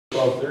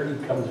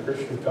12:30, come to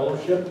Christian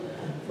Fellowship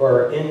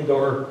for our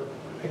indoor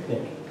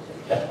picnic.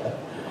 It'd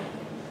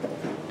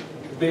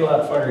be a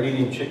lot funner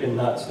eating chicken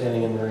not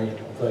standing in the rain,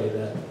 I'll tell you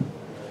that.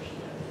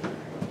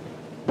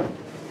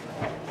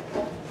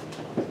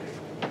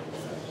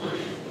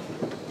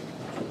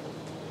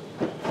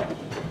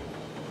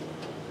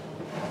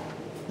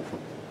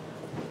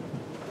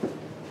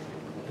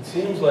 It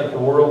seems like the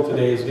world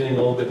today is getting a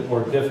little bit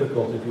more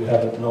difficult, if you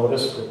haven't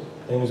noticed.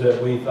 Things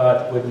that we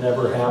thought would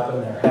never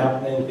happen are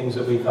happening. Things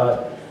that we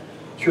thought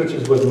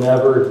churches would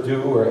never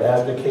do or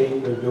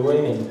advocate they're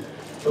doing. And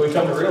so we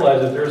come to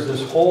realize that there's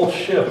this whole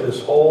shift,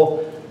 this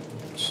whole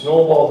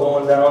snowball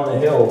going down the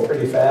hill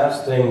pretty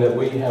fast thing that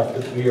we have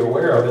to be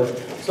aware of. And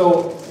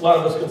so a lot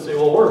of us can say,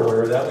 well, we're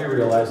aware of that. We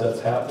realize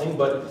that's happening.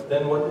 But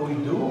then what do we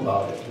do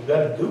about it? We've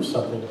got to do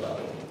something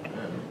about it.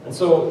 And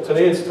so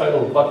today it's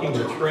titled Bucking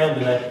the Trend.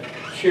 And I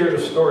shared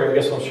a story. I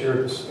guess I'll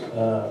share this.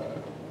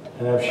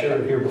 And I've shared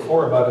it here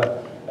before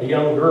about a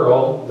young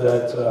girl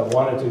that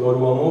wanted to go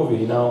to a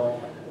movie. Now,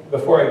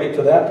 before I get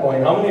to that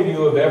point, how many of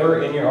you have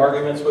ever, in your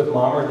arguments with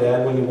mom or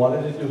dad, when you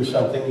wanted to do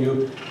something,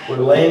 you were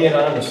laying it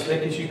on as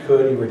thick as you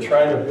could, you were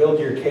trying to build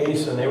your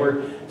case, and they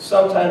were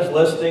sometimes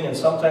listening and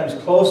sometimes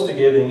close to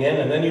giving in,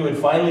 and then you would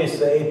finally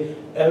say,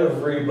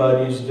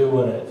 everybody's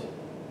doing it.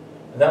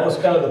 And that was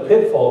kind of the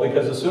pitfall,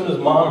 because as soon as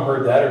mom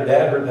heard that or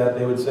dad heard that,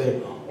 they would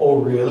say, oh,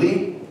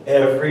 really?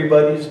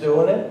 Everybody's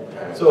doing it?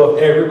 So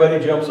if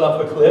everybody jumps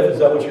off a cliff, is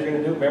that what you're going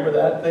to do? Remember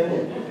that thing?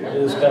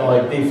 It just kind of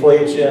like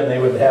deflate you, and they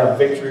would have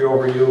victory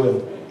over you,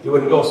 and you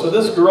wouldn't go. So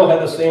this girl had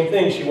the same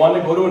thing. She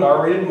wanted to go to an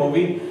R-rated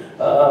movie.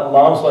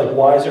 Mom's like,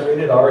 why is it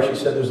rated R? She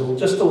said, there's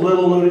just a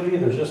little nudity,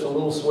 there's just a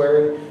little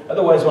swearing.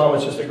 Otherwise, Mom,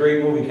 it's just a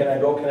great movie. Can I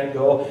go? Can I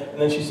go? And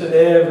then she said,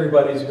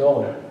 everybody's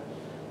going.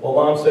 Well,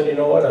 Mom said, you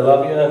know what? I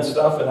love you and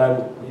stuff, and I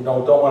don't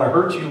want to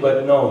hurt you,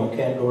 but no, you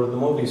can't go to the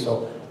movie.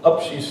 So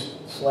up she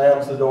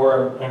slams the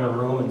door in her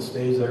room and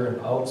stays there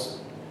and pouts.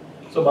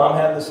 So Mom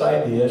had this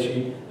idea.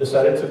 She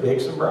decided to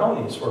bake some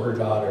brownies for her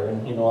daughter.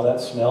 And you know,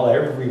 that smell,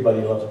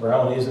 everybody loves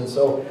brownies. And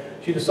so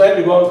she decided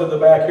to go out to the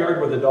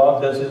backyard where the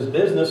dog does his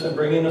business and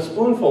bring in a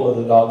spoonful of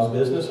the dog's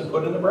business and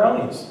put in the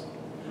brownies.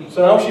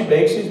 So now she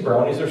bakes these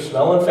brownies. They're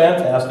smelling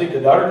fantastic.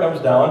 The daughter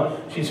comes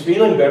down. She's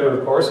feeling better,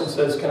 of course, and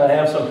says, can I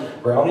have some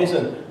brownies?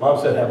 And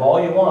Mom said, have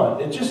all you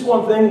want. It's just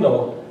one thing,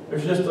 though.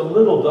 There's just a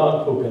little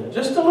dog poop in it.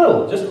 Just a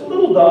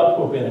little dog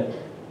poop in it.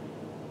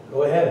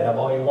 Go ahead, have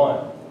all you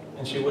want.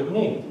 And she wouldn't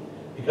eat,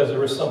 because there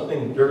was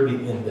something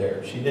dirty in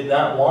there. She did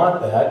not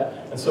want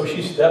that, and so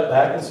she stepped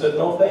back and said,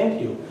 no, thank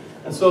you.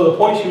 And so the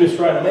point she was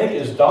trying to make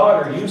is,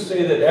 daughter, you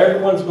say that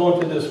everyone's going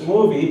to this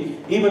movie,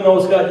 even though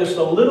it's got just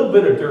a little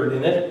bit of dirt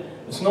in it.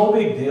 It's no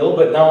big deal,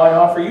 but now I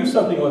offer you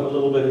something with a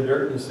little bit of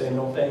dirt, and you say,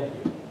 no, thank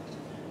you.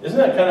 Isn't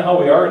that kind of how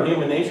we are in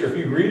human nature? If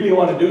you really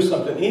want to do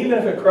something, even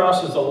if it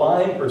crosses a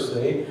line, per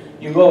se,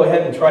 you go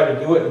ahead and try to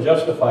do it and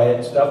justify it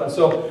and stuff. And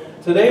so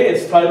today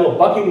it's titled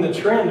Bucking the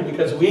Trend,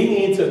 because we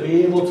need to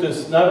be able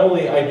to not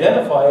only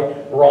identify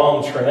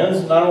wrong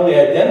trends, not only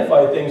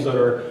identify things that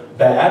are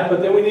bad,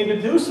 but then we need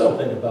to do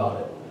something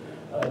about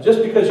it.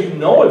 Just because you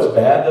know it's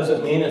bad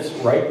doesn't mean it's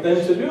right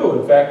thing to do.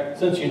 In fact,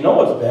 since you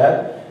know it's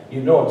bad, you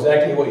know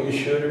exactly what you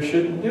should or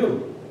shouldn't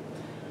do.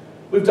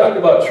 We've talked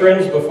about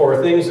trends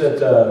before, things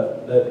that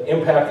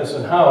impact us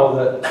and how.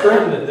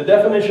 The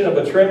definition of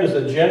a trend is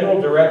a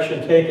general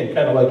direction taken,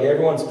 kind of like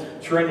everyone's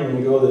trending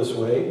to go this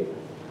way,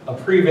 a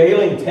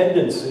prevailing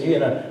tendency,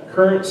 and a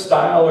current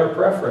style or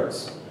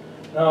preference.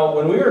 Now,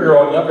 when we were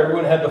growing up,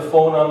 everyone had the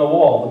phone on the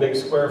wall, the big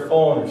square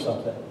phone or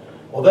something.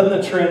 Well, then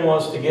the trend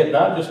was to get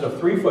not just a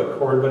 3-foot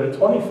cord, but a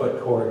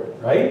 20-foot cord,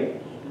 right?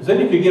 Because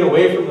then you could get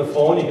away from the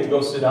phone, you could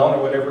go sit down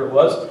or whatever it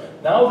was.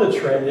 Now the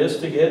trend is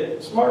to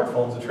get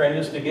smartphones. The trend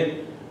is to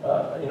get,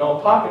 a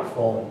pocket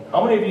phone.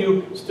 How many of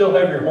you still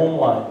have your home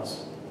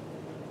lines?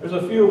 There's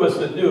a few of us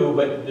that do,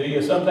 but do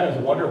you sometimes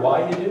wonder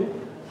why you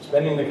do?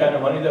 Spending the kind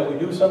of money that we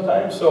do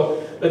sometimes.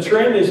 So the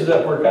trend is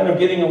that we're kind of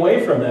getting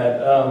away from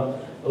that.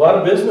 A lot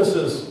of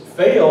businesses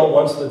fail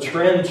once the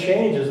trend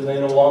changes and they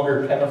no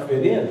longer kind of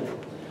fit in.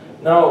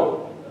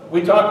 Now,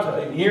 we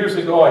talked years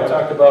ago, I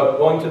talked about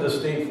going to the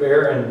state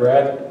fair, and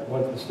Brad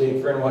went to the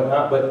state fair and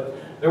whatnot, but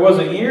there was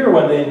a year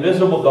when the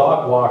invisible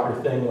dog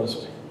walker thing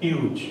was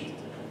huge.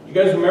 You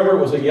guys remember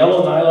it was a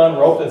yellow nylon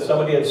rope that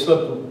somebody had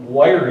slipped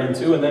wire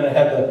into, and then it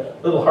had the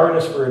little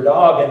harness for a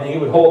dog, and he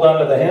would hold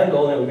onto the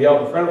handle and it would be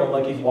out in front of him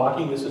like he's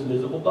walking this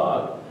invisible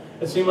dog.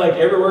 It seemed like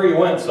everywhere you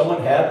went,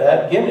 someone had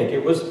that gimmick.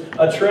 It was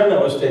a trend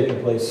that was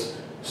taking place.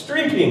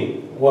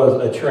 Streaking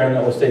was a trend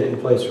that was taking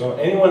place.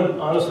 Anyone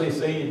honestly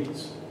say you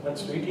went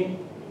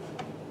streaking?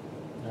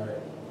 All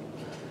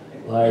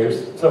right.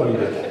 Liars. Somebody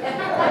did.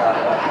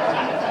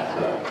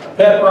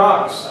 Pet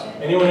rocks.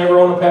 Anyone ever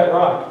own a pet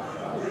rock?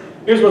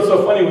 Here's what's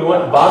so funny. We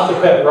went and bought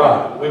the pet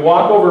rock. We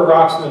walk over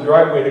rocks in the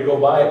driveway to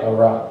go buy a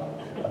rock,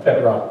 a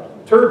pet rock.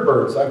 Turd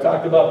birds. I've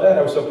talked about that.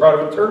 I was so proud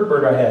of a turd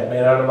bird I had,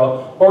 made out of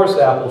a horse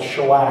apple,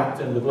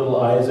 shellacked and with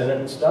little eyes in it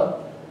and stuff.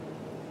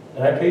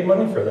 And I paid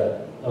money for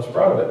that. I was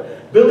proud of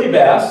it. Billy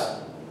bass.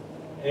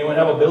 Anyone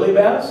have a billy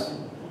bass?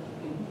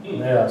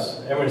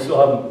 Yes, everyone still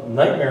have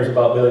nightmares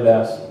about Billy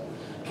Bass.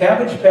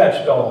 Cabbage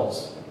Patch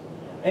dolls.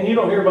 And you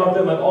don't hear about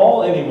them at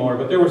all anymore,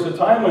 but there was a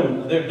time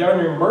when they darn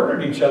near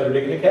murdered each other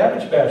to get a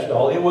Cabbage Patch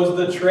doll. It was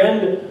the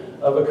trend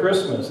of a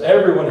Christmas.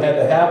 Everyone had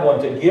to have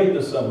one to give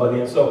to somebody,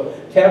 and so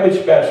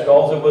Cabbage Patch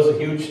dolls, it was a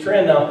huge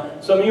trend. Now,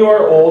 some of you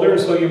are older,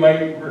 so you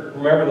might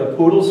remember the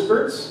poodle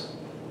skirts,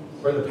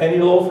 or the penny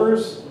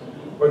loafers,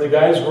 where the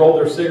guys rolled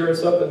their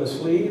cigarettes up in the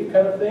sleeve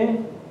kind of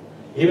thing.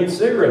 Even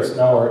cigarettes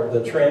now are,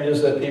 the trend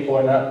is that people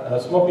are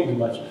not smoking as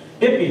much.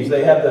 Hippies,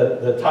 they had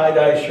the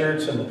tie-dye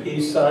shirts and the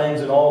peace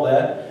signs and all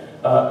that.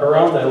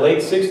 Around the late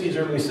 60s,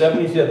 early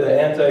 70s, you had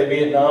the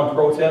anti-Vietnam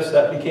protests.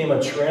 That became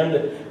a trend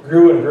that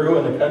grew and grew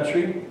in the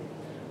country.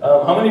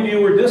 How many of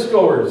you were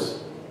discoers?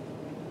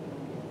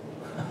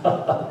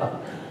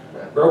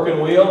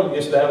 Broken Wheel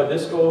used to have a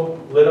disco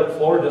lit up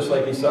floor just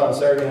like you saw on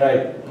Saturday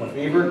Night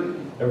Fever.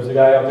 There was a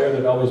guy out there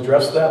that always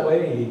dressed that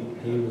way.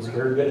 He was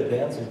very good at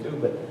dancing too,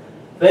 but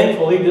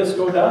thankfully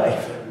disco died,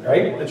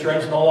 right? The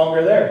trend's no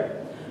longer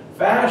there.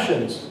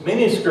 Fashions,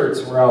 mini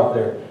skirts were out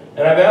there.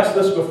 And I've asked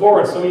this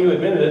before, and some of you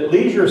admitted it,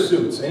 leisure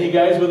suits. Any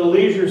guys with a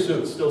leisure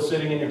suit still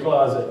sitting in your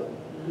closet?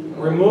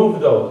 Remove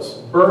those,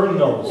 burn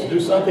those, do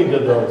something to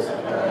those.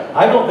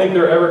 I don't think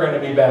they're ever going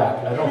to be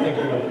back. I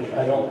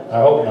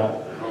hope not.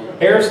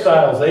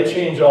 Hairstyles, they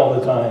change all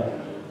the time.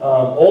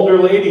 Older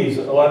ladies,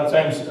 a lot of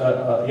times,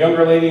 a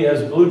younger lady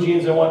has blue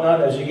jeans and whatnot.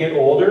 As you get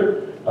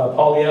older,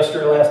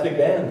 polyester elastic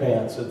band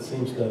pants, it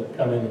seems to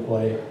come into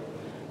play.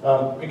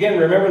 Again,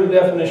 remember the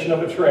definition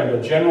of a trend: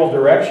 a general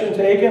direction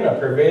taken, a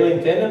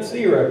prevailing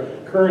tendency, or a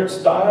current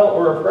style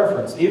or a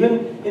preference.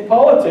 Even in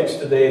politics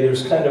today,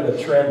 there's kind of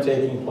a trend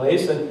taking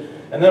place.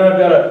 And then I've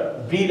got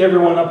to beat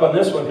everyone up on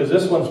this one, because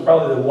this one's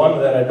probably the one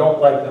that I don't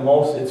like the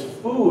most. It's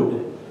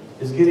food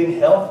is getting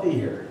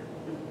healthier.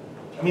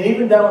 I mean,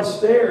 even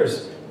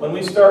downstairs, when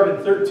we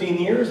started 13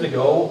 years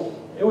ago,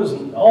 it was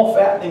all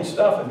fattening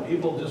stuff, and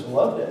people just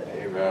loved it.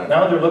 Amen.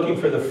 Now they're looking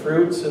for the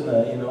fruits and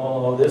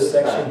the, this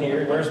section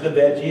here, where's the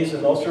veggies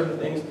and those sort of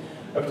things.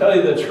 I'll tell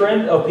you, the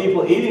trend of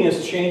people eating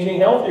is changing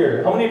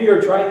healthier. How many of you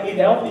are trying to eat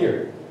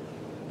healthier?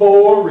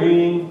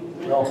 Boring.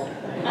 No.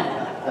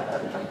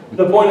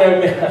 The point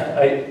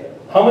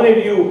how many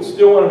of you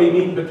still want to be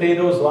meat and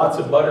potatoes, lots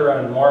of butter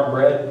on warm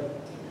bread?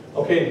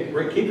 Okay,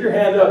 keep your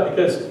hand up,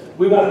 because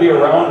we won't be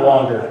around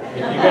longer.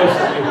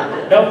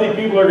 If healthy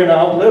people are going to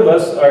outlive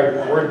us,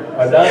 we're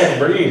a dying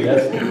breed.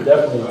 That's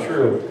definitely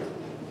true.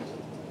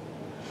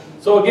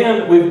 So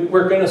again,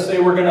 we're going to say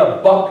we're going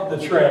to buck the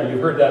trend.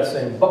 You've heard that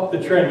saying, buck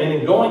the trend,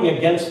 meaning going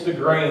against the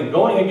grain,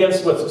 going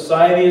against what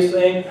society is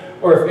saying,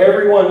 or if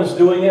everyone is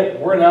doing it,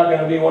 we're not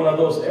going to be one of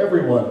those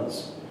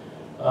everyones.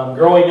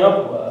 Growing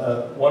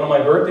up, one of my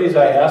birthdays,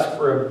 I asked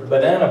for a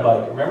banana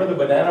bike. Remember the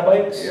banana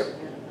bikes? Yep.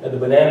 Had the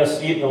banana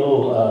seat and the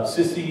little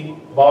sissy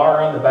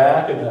bar on the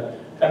back and the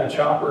kind of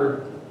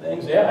chopper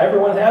things. Yeah,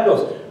 everyone had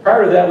those.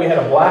 Prior to that, we had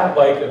a black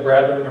bike that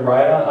Brad learned to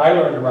ride on. I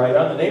learned to ride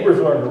on. The neighbors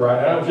learned to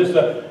ride on. It was just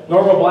a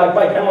normal black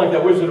bike, kind of like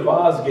that Wizard of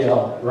Oz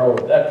gal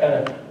rode, that kind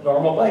of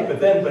normal bike. But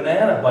then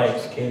banana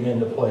bikes came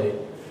into play.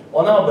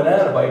 Well, now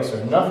banana bikes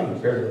are nothing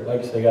compared to the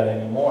bikes they got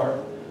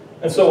anymore.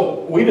 And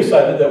so we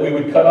decided that we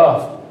would cut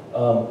off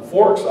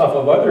forks off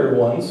of other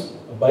ones,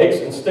 bikes,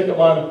 and stick them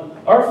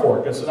on our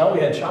fork. And so now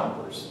we had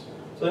choppers.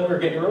 So then we were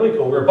getting really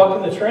cool. We were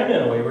bucking the trend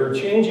in a way. We were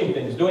changing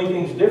things, doing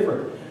things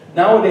different.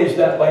 Nowadays,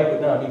 that bike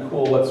would not be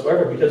cool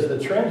whatsoever, because the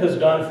trend has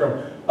gone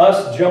from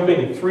us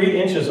jumping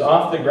 3 inches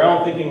off the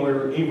ground thinking we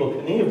were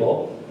Evel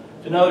Knievel,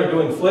 to now they're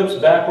doing flips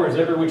backwards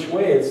every which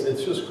way.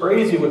 It's just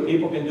crazy what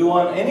people can do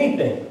on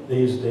anything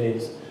these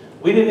days.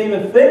 We didn't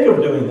even think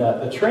of doing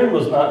that. The trend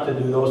was not to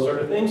do those sort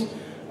of things.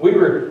 We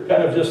were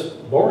kind of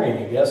just boring,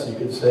 I guess you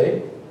could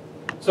say.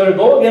 So to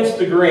go against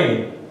the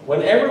grain,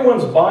 when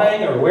everyone's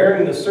buying or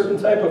wearing a certain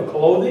type of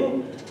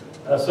clothing,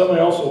 someone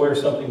else will wear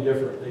something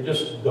different. They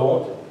just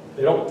don't.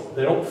 They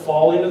don't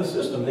fall into the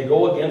system. They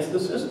go against the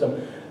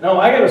system. Now,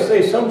 I got to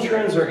say, some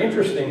trends are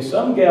interesting.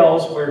 Some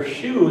gals wear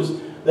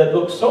shoes that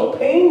look so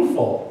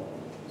painful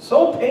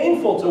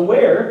to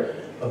wear,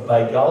 but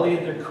by golly,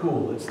 they're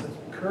cool. It's the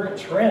current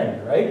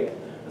trend, right?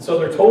 And so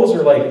their toes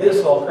are like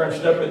this, all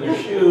crunched up in their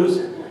shoes,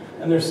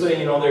 and they're saying,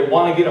 they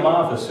want to get them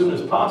off as soon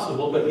as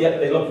possible, but yet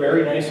they look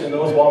very nice in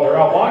those while they're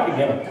out walking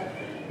in them.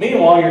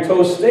 Meanwhile, your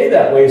toes stay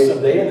that way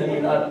someday, and then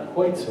you're not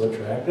quite so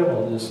attractive,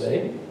 I'll just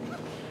say.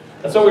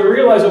 And so we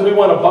realize that we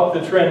want to buck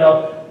the trend.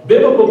 Now,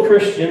 biblical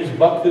Christians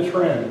buck the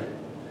trend.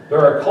 There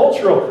are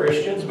cultural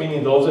Christians,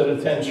 meaning those that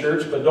attend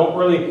church but don't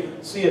really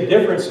see a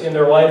difference in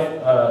their life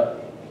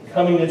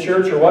coming to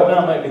church or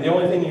whatnot. Might be the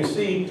only thing you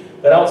see,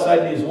 that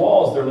outside these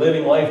walls they're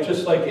living life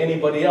just like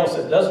anybody else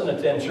that doesn't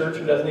attend church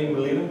or doesn't even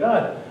believe in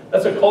God.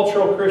 That's a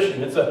cultural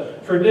Christian. It's a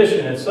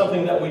tradition. It's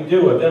something that we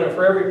do. I've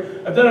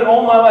done it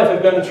all my life.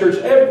 I've gone to church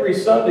every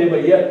Sunday,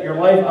 but yet your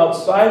life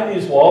outside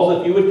these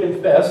walls, if you would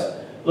confess,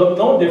 look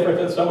no different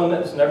than someone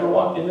that's never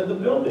walked into the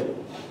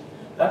building.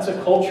 That's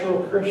a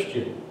cultural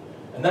Christian.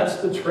 And that's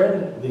the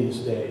trend these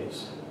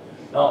days.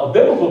 Now, a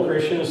biblical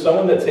Christian is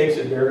someone that takes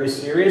it very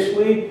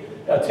seriously,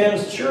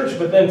 attends church,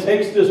 but then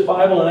takes this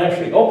Bible and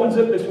actually opens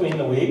it between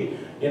the week,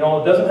 You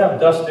know, it doesn't have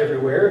dust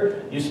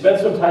everywhere. You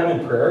spend some time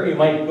in prayer. You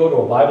might go to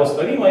a Bible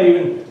study. You might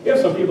even have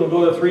some people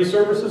go to 3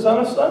 services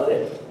on a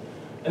Sunday.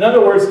 In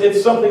other words,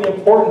 it's something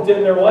important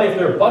in their life.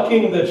 They're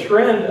bucking the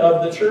trend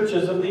of the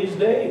churches of these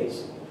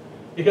days.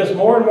 Because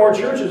more and more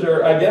churches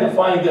are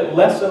identifying that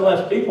less and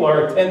less people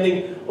are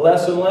attending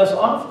less and less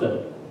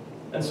often.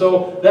 And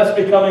so that's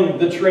becoming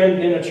the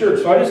trend in a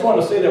church. So I just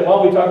want to say that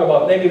while we talk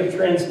about negative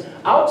trends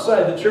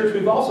outside the church,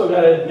 we've also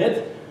got to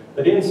admit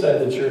that inside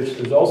the church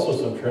there's also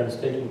some trends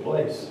taking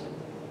place.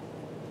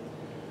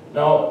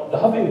 Now, the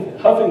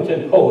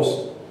Huffington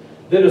Post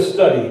did a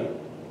study,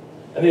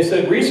 and they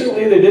said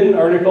recently they did an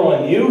article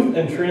on youth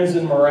and trends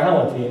in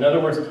morality. In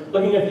other words,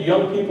 looking at the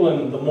young people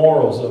and the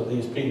morals of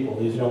these people,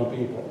 these young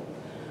people.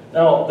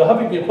 Now, the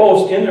Huffington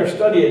Post, in their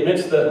study,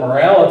 admits that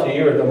morality,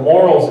 or the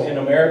morals in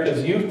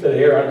America's youth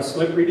today, are on a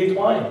slippery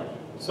decline.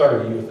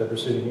 Sorry, youth that are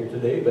sitting here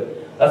today,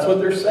 but that's what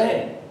they're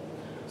saying.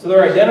 So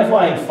they're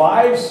identifying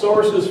 5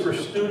 sources for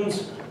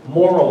students'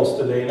 morals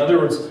today. In other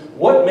words,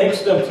 what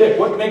makes them tick?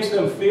 What makes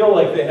them feel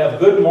like they have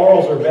good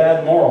morals or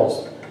bad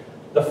morals?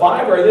 The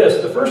 5 are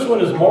this. The first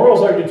one is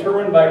morals are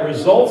determined by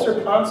results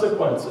or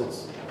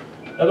consequences.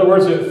 In other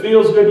words, if it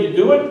feels good, you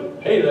do it.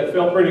 Hey, that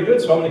felt pretty good,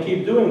 so I'm going to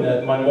keep doing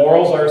that. My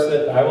morals are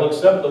that I will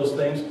accept those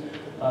things,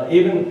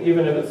 even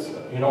if it's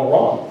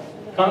wrong.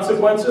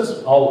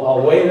 Consequences,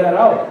 I'll weigh that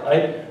out.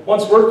 I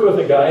once worked with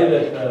a guy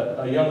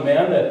a young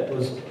man that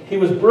was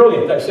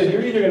brilliant. I said,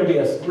 you're either going to be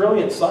a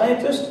brilliant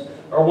scientist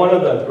or one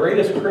of the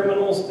greatest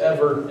criminals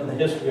ever in the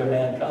history of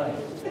mankind.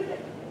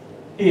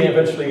 He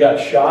eventually got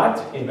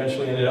shot. He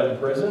eventually ended up in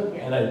prison,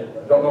 and I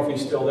don't know if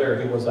he's still there.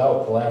 He was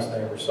out the last I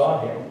ever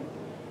saw him.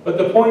 But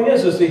the point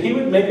is that he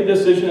would make a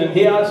decision, and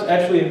he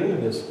actually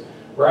admitted this.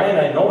 Brian,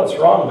 I know it's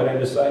wrong, but I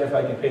decide if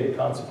I can pay the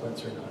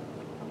consequence or not.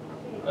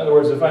 In other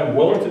words, if I'm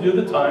willing to do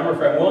the time, or if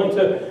I'm willing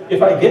to,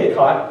 if I get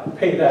caught,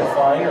 pay that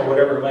fine or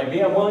whatever it might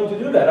be, I'm willing to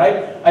do that.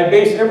 I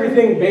base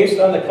everything based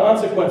on the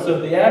consequence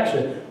of the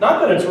action. Not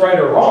that it's right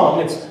or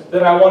wrong, it's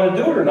that I want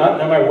to do it or not,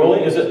 and am I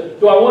willing?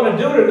 Do I want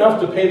to do it enough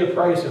to pay the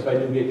price if I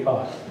do get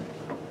caught?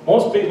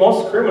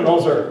 Most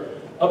criminals are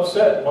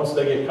upset once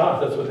they get caught.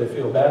 That's what they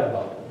feel bad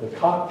about. The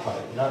caught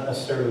part, not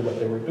necessarily what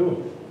they were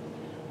doing.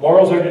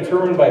 Morals are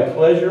determined by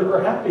pleasure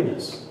or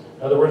happiness.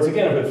 In other words,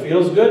 again, if it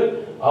feels good,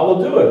 I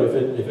will do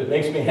it. If it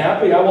makes me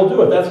happy, I will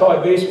do it. That's how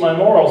I base my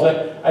morals.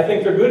 I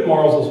think they're good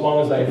morals as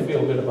long as I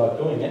feel good about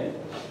doing it.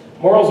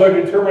 Morals are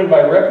determined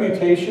by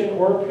reputation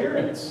or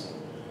appearance.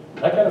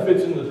 That kind of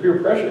fits into the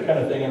peer pressure kind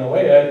of thing in a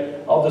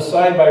way. I'll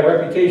decide by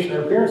reputation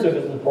or appearance if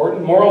it's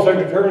important. Morals are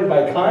determined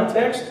by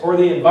context or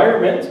the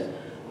environment.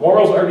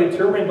 Morals are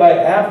determined by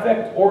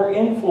affect or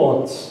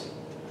influence.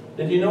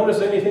 Did you notice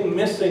anything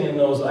missing in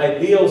those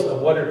ideals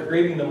of what are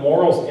creating the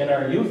morals in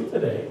our youth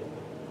today?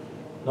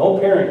 No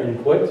parent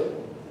input,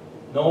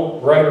 no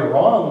right or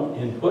wrong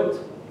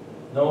input,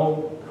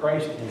 no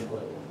Christ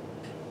input.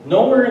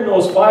 Nowhere in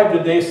those 5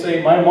 did they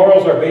say, my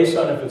morals are based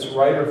on if it's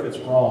right or if it's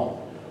wrong.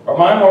 Or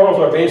my morals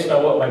are based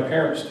on what my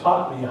parents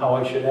taught me, how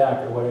I should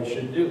act or what I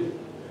should do.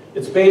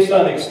 It's based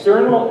on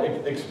external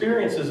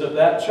experiences of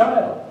that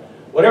child.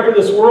 Whatever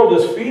this world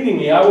is feeding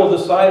me, I will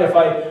decide if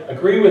I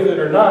agree with it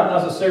or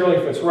not necessarily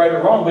if it's right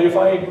or wrong, but if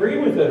I agree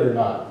with it or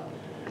not.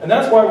 And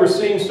that's why we're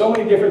seeing so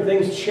many different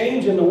things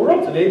change in the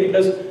world today,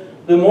 because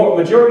the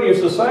majority of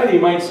society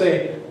might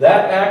say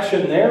that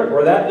action there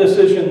or that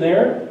decision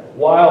there,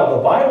 while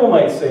the Bible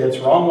might say it's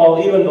wrong,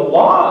 while even the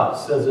law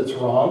says it's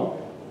wrong,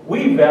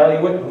 we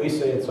value it and we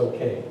say it's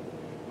okay.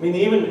 I mean,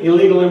 even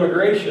illegal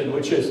immigration,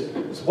 which is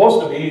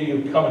supposed to be,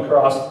 you come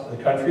across the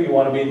country, you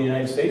want to be in the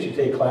United States, you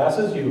take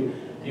classes, you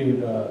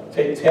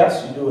take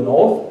tests, you do an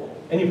oath,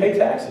 and you pay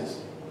taxes.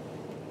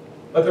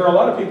 But there are a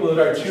lot of people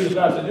that choose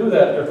not to do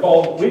that.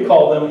 We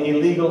call them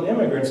illegal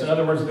immigrants. In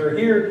other words, they're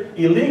here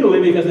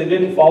illegally because they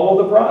didn't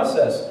follow the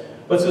process.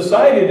 But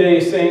society today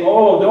is saying,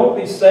 oh, don't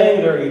be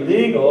saying they're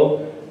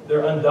illegal,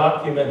 they're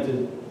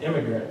undocumented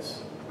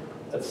immigrants.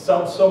 That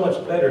sounds so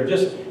much better.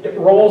 It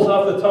rolls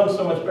off the tongue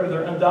so much better.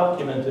 They're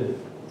undocumented.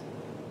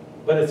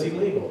 But it's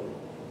illegal.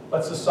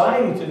 But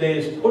society today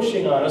is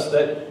pushing on us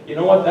that, you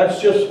know what,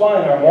 that's just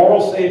fine. Our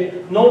morals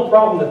say no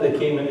problem that they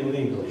came in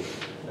illegally.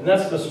 And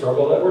that's the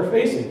struggle that we're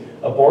facing.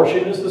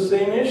 Abortion is the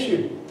same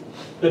issue.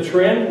 The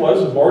trend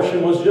was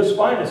abortion was just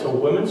fine. It's a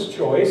woman's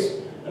choice.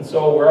 And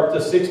so we're up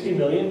to 60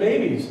 million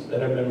babies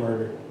that have been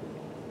murdered.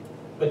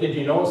 But did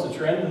you notice the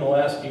trend in the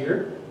last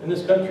year in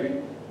this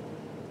country?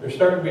 There's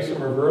starting to be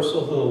some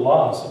reversals of the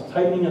laws, some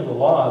tightening of the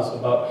laws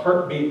about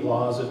heartbeat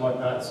laws and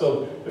whatnot.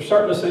 So they're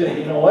starting to say that,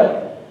 you know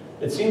what?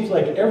 It seems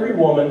like every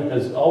woman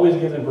has always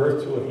given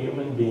birth to a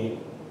human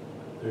being.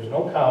 There's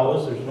no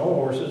cows, there's no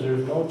horses,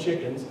 there's no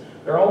chickens.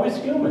 They're always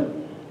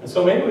human. And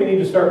so maybe we need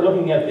to start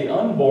looking at the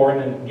unborn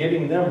and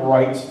giving them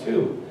rights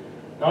too.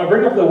 Now I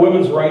bring up the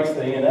women's rights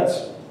thing, and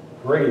that's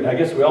great. I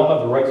guess we all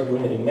have the right to do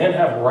anything. Men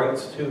have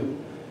rights too.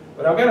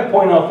 But I've got to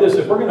point out this.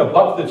 If we're going to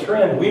buck the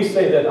trend, we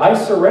say that I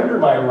surrender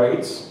my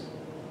rights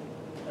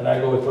and I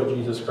go with what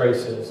Jesus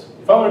Christ says.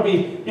 If I'm going to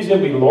be, He's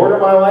going to be Lord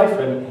of my life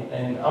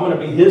and I'm going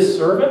to be His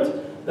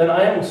servant, then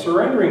I am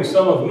surrendering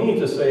some of me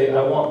to say,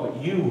 I want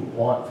what you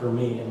want for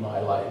me in my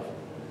life.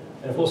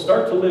 And if we'll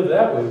start to live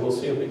that way, we'll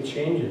see a big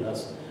change in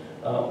us.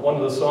 One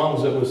of the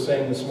songs that was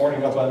sang this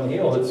morning up on the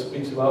hill, it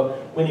speaks about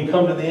when you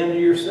come to the end of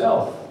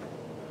yourself.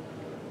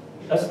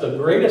 That's the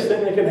greatest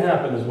thing that can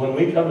happen, is when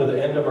we come to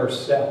the end of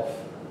ourself.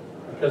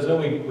 Because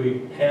then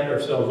we hand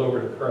ourselves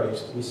over to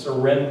Christ. We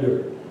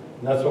surrender.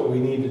 And that's what we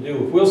need to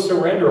do. If we'll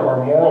surrender,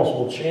 our morals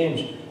will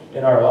change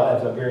in our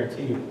lives, I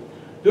guarantee you.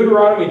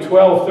 Deuteronomy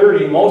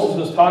 12:30,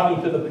 Moses is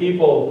talking to the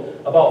people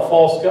about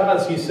false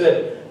gods. He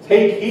said,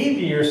 take heed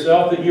to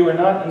yourself that you are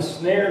not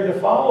ensnared to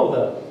follow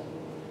them.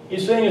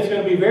 He's saying it's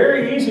going to be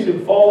very easy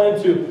to fall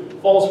into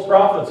false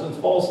prophets and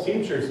false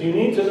teachers. You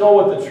need to know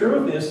what the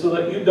truth is so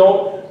that you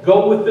don't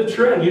go with the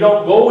trend. You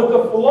don't go with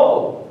the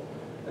flow.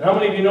 And how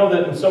many of you know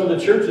that in some of the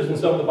churches and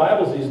some of the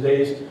Bibles these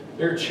days,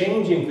 they're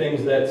changing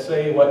things that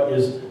say what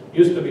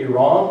used to be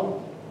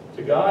wrong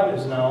to God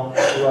is now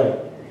right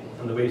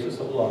on the basis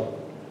of love.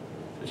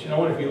 But you know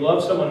what? If you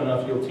love someone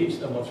enough, you'll teach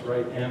them what's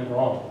right and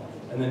wrong.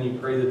 And then you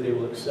pray that they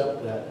will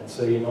accept that and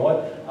say, you know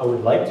what? I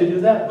would like to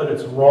do that, but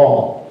it's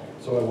wrong,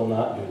 so I will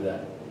not do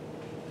that.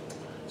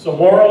 So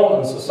moral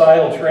and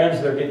societal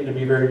trends, they're getting to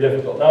be very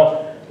difficult.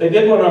 Now, they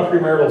did one on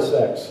premarital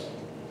sex.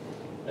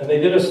 And they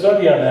did a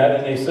study on that,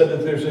 and they said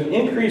that there's an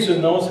increase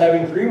in those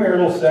having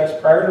premarital sex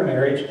prior to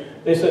marriage.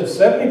 They said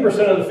 70%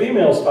 of the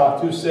females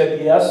talked to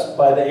said yes,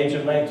 by the age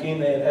of 19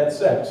 they had had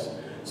sex.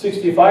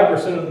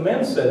 65% of the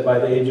men said by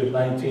the age of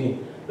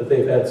 19 that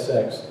they've had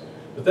sex.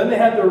 But then they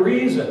had the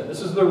reason.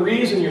 This is the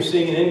reason you're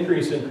seeing an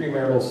increase in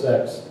premarital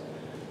sex.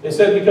 They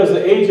said because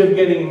the age of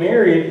getting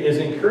married is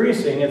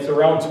increasing. It's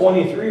around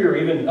 23 or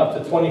even up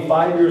to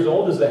 25 years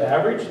old is the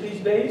average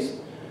these days.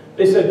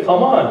 They said,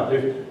 come on,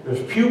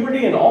 there's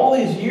puberty and all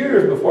these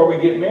years before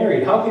we get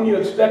married. How can you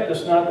expect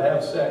us not to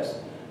have sex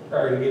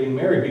prior to getting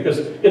married? Because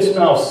it's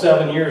now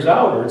 7 years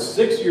out, or it's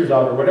 6 years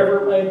out, or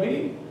whatever it might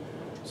be.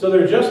 So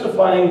they're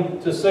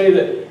justifying to say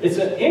that it's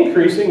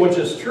increasing, which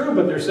is true,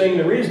 but they're saying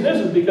the reason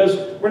is because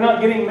we're not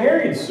getting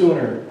married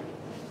sooner.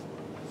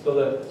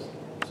 So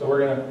we're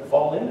going to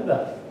fall into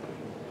that.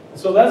 And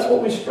so that's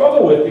what we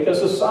struggle with, because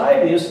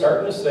society is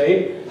starting to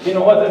say, you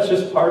know what, that's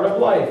just part of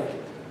life.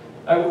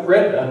 I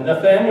read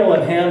Nathaniel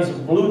and Hans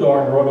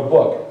Bludorn wrote a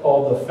book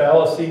called The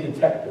Fallacy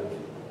Detective.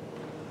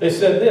 They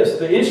said this: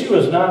 the issue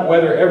is not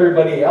whether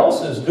everybody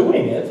else is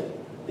doing it.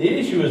 The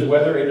issue is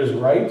whether it is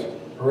right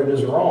or it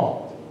is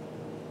wrong.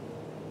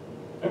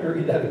 Let me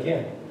read that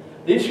again.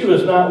 The issue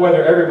is not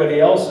whether everybody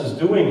else is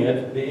doing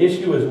it. The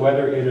issue is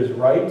whether it is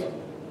right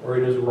or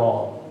it is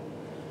wrong.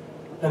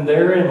 And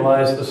therein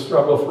lies the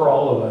struggle for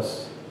all of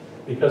us,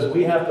 because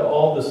we have to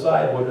all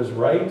decide what is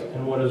right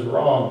and what is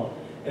wrong.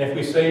 And if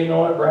we say, you know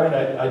what, Brian,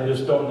 I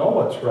just don't know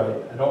what's right,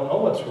 I don't know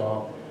what's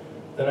wrong,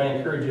 then I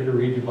encourage you to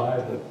read your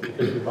Bible,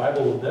 because your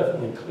Bible will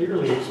definitely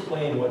clearly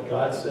explain what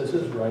God says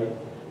is right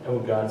and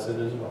what God says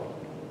is wrong.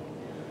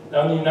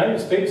 Now in the United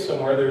States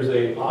somewhere, there's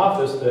an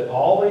office that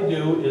all they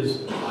do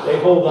is they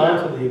hold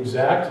on to the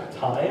exact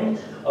time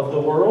of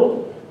the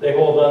world, they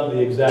hold on to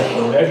the exact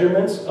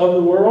measurements of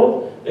the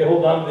world, they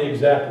hold on to the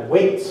exact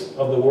weights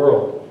of the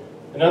world.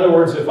 In other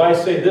words, if I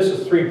say this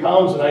is 3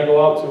 pounds and I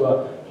go out to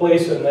a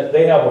place and that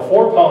they have a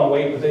 4-pound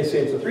weight, but they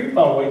say it's a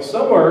 3-pound weight,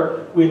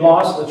 somewhere we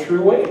lost the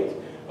true weight.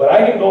 But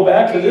I can go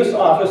back to this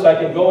office, I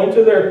can go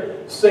into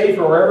their safe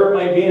or wherever it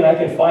might be, and I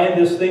can find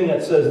this thing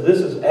that says this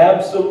is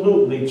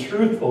absolutely,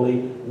 truthfully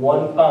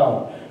 1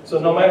 pound. So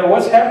no matter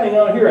what's happening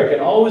out here, I can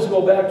always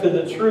go back to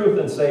the truth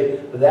and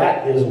say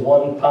that is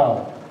 1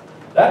 pound.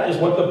 That is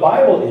what the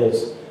Bible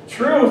is.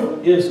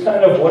 Truth is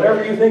kind of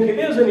whatever you think it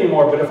is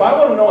anymore, but if I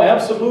want to know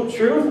absolute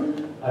truth,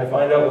 I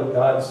find out what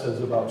God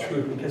says about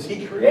truth, because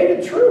He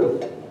created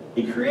truth.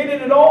 He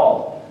created it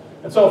all.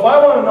 And so if I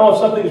want to know if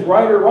something's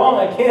right or wrong,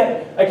 I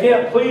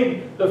can't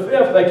plead the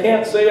fifth. I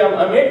can't say,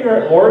 I'm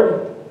ignorant,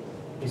 Lord.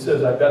 He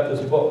says, I've got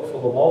this book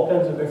full of all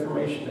kinds of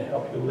information to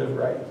help you live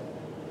right,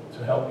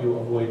 to help you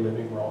avoid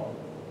living wrong.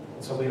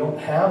 And so we don't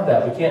have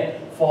that. We can't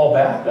fall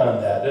back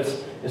on that.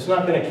 It's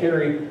not going to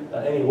carry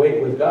any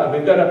weight with God.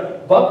 We've got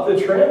to buck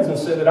the trends and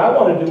say that I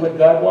want to do what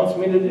God wants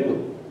me to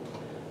do.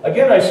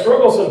 Again, I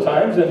struggle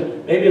sometimes,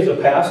 and maybe as a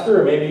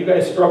pastor, or maybe you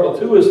guys struggle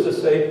too, is to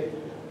say,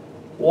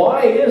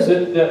 why is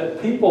it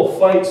that people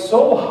fight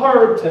so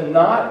hard to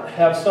not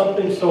have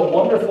something so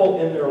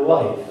wonderful in their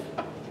life?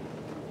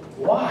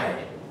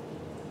 Why?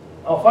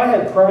 Now, if I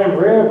had prime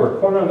rib or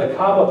corn on the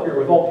cob up here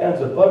with all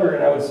kinds of butter,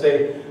 and I would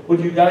say,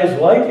 would you guys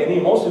like any?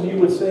 Most of you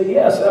would say,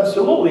 yes,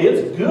 absolutely,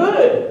 it's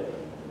good.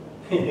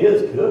 It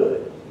is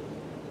good.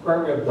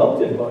 Prime rib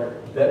dunked in butter,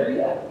 better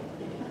yet.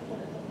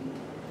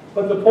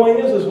 But the point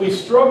is we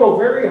struggle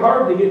very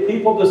hard to get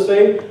people to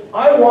say,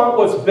 I want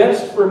what's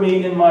best for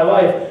me in my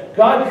life.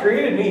 God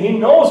created me. He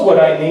knows what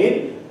I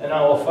need, and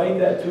I will fight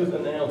that tooth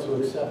and nail to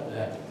accept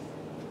that.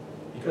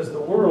 Because the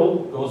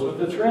world goes with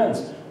the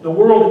trends. The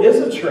world is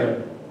a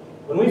trend.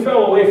 When we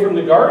fell away from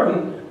the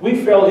garden,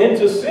 we fell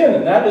into sin,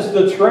 and that is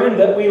the trend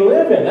that we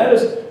live in. That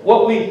is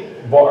what we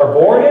are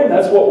born in.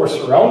 That's what we're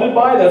surrounded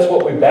by. That's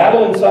what we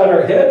battle inside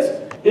our heads,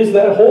 is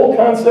that whole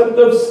concept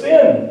of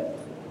sin.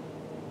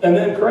 And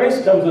then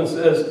Christ comes and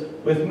says,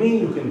 with me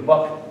you can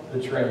buck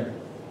the trend.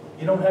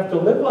 You don't have to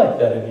live like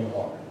that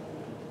anymore.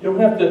 You don't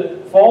have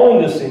to fall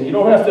into sin. You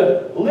don't have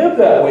to live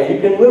that way.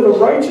 You can live a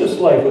righteous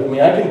life with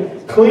me. I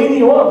can clean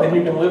you up and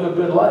you can live a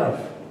good life.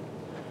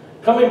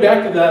 Coming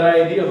back to that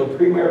idea of a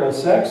premarital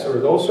sex or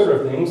those sort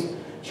of things,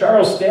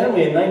 Charles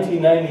Stanley in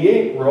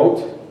 1998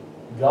 wrote,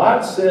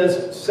 God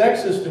says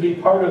sex is to be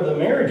part of the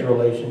marriage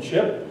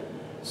relationship.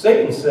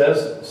 Satan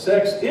says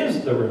sex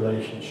is the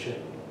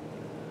relationship.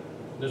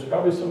 There's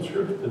probably some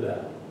truth to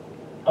that.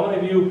 How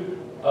many of you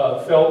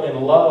felt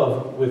in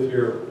love with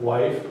your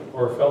wife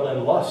or felt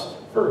in lust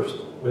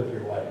first with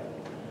your wife?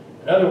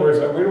 In other words,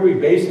 what are we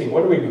basing,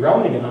 what are we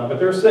grounding it on? But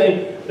they're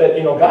saying that,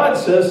 God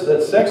says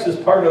that sex is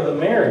part of the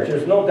marriage.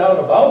 There's no doubt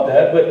about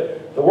that,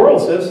 but the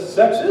world says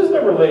sex is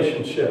the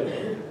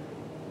relationship.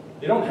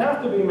 You don't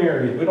have to be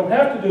married. We don't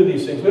have to do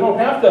these things. We don't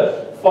have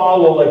to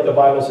follow like the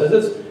Bible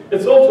says.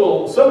 It's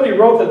also, somebody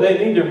wrote that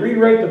they need to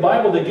rewrite the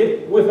Bible to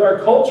get with our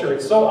culture.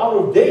 It's so out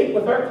of date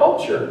with our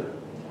culture.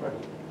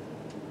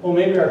 Well,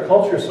 maybe our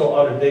culture is so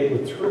out of date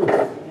with truth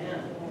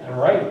and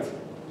right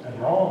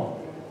and wrong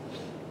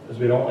because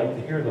we don't like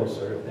to hear those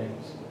sort of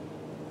things.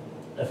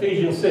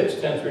 Ephesians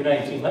 6, 10 through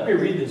 19. Let me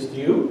read this to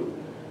you.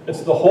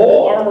 It's the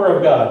whole armor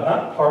of God,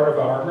 not part of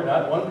armor,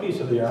 not one piece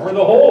of the armor,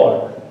 the whole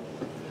armor.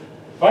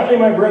 Finally,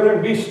 my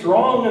brethren, be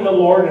strong in the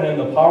Lord and in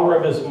the power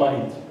of his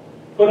might.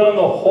 Put on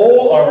the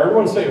whole armor.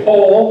 Everyone say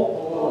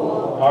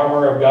whole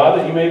armor of God,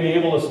 that you may be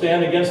able to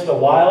stand against the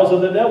wiles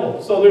of the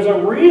devil. So there's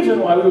a reason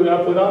why we've got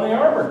to put on the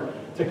armor,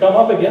 to come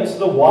up against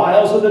the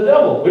wiles of the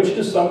devil, which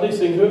is some of these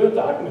things we've been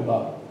talking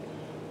about.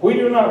 We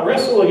do not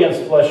wrestle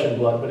against flesh and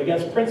blood, but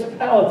against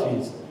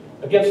principalities,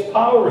 against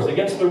powers,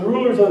 against the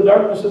rulers of the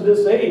darkness of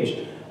this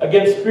age,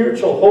 against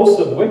spiritual hosts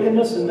of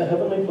wickedness in the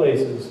heavenly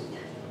places.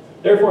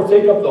 Therefore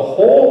take up the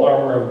whole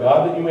armor of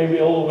God, that you may be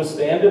able to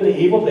withstand in the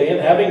evil day, and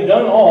having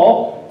done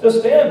all, to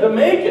stand, to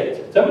make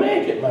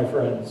it, my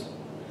friends.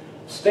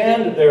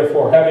 Stand,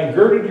 therefore, having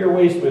girded your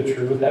waist with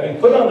truth, having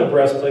put on the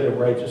breastplate of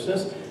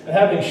righteousness, and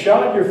having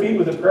shod your feet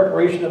with the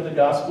preparation of the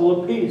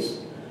gospel of peace.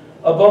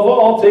 Above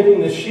all,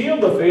 taking the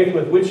shield of faith,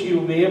 with which you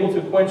will be able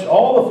to quench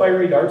all the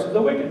fiery darts of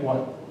the wicked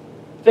one.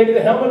 Take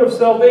the helmet of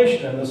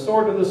salvation and the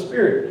sword of the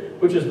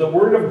Spirit, which is the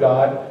word of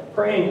God,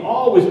 praying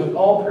always with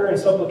all prayer and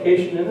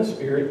supplication in the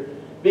Spirit,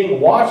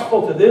 being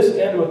watchful to this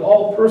end with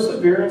all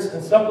perseverance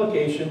and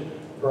supplication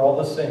for all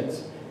the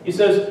saints. He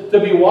says to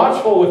be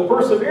watchful with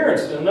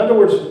perseverance. In other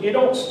words, you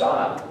don't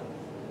stop.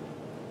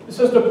 It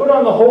says to put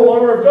on the whole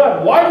armor of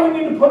God. Why do we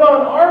need to put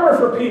on armor,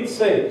 for Pete's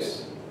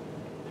sakes?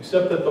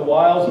 Except that the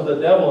wiles of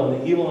the devil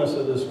and the evilness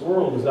of this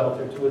world is out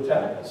there to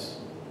attack us.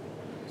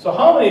 So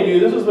how many of you,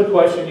 this is the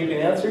question you can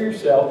answer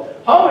yourself,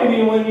 how many of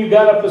you, when you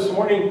got up this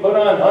morning, put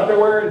on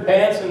underwear and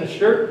pants and a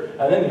shirt,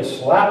 and then you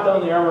slapped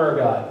on the armor of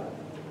God?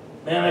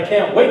 Man, I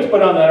can't wait to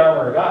put on that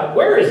armor of God.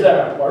 Where is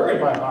that? Where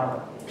is my armor?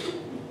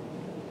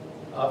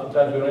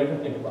 Oftentimes we don't even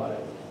think about it.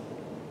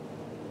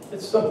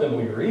 It's something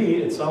we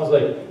read. It sounds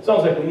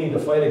like we need to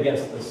fight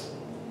against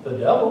the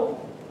devil.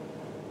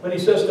 But he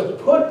says to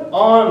put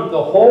on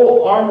the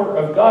whole armor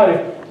of God.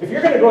 If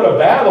you're going to go to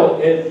battle,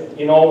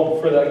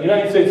 for the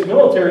United States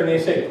military, and they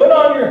say, put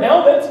on your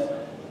helmet,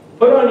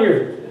 put on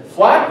your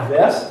flak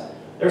vest,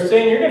 they're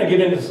saying you're going to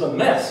get into some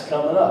mess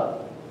coming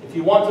up. If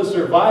you want to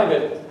survive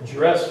it,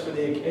 dress for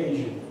the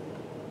occasion.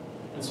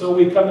 And so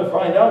we come to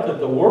find out that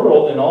the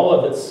world, and all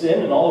of its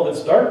sin and all of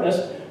its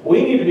darkness,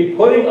 we need to be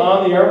putting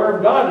on the armor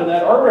of God. And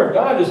that armor of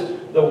God is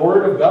the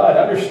Word of God,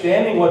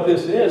 understanding what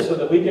this is so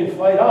that we can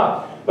fight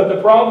off. But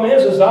the problem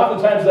is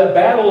oftentimes that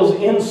battle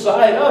is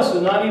inside us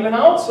and not even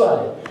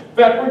outside. In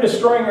fact, we're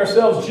destroying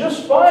ourselves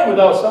just fine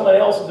without someone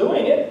else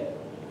doing it.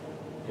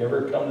 You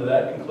ever come to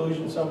that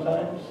conclusion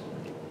sometimes?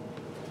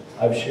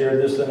 I've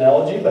shared this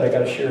analogy, but I got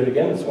to share it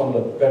again. It's one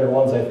of the better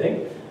ones, I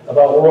think,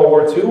 about World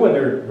War II when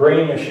they're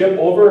bringing a ship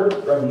over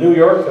from New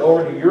York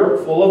over to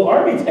Europe full of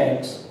army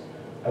tanks.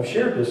 I've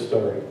shared this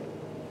story.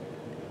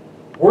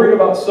 Worried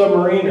about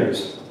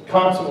submariners.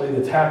 Constantly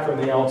the attack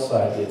from the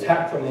outside, the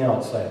attack from the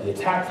outside, the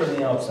attack from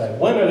the outside.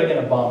 When are they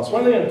going to bomb us?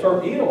 When are they going to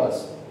torpedo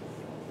us?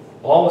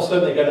 All of a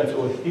sudden they got into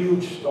a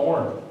huge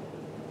storm.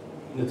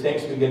 And the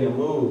tanks began to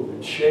move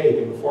and shake,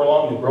 and before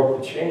long they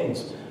broke the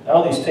chains.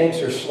 Now these tanks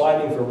are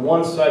sliding from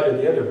one side to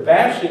the other,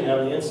 bashing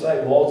on the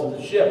inside walls of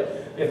the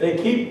ship. If they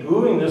keep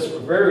doing this for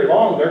very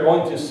long, they're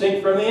going to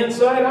sink from the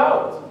inside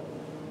out.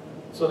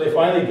 So they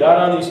finally got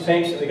on these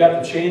tanks and they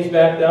got the chains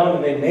back down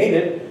and they made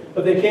it.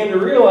 But they came to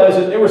realize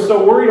that they were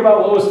so worried about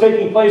what was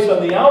taking place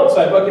on the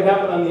outside, what could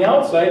happen on the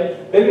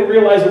outside, they didn't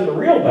realize that the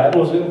real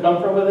battle was going to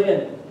come from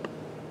within.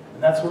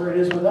 And that's where it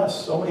is with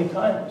us so many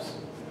times.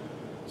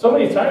 So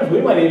many times we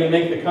might even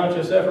make the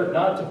conscious effort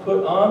not to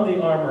put on the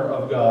armor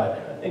of God.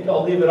 I think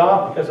I'll leave it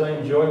off because I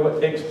enjoy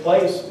what takes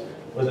place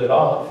with it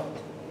off.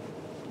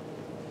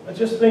 But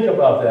just think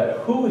about that.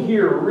 Who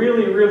here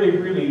really, really,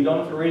 really, you don't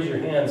have to raise your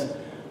hands,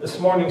 this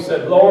morning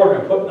said, Lord,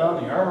 I'm putting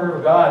on the armor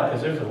of God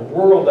because there's a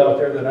world out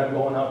there that I'm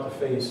going out to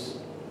face.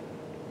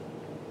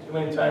 Too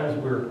many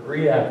times we're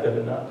reactive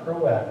and not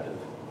proactive.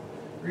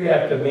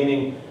 Reactive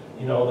meaning,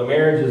 You know, the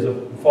marriages are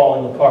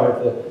falling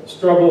apart, the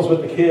struggles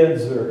with the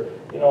kids, or,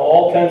 you know,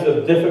 all kinds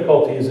of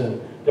difficulties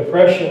and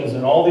depressions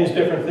and all these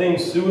different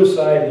things.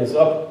 Suicide is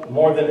up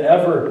more than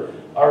ever.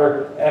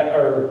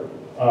 Our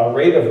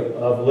rate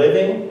of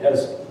living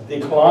has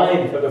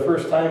declined for the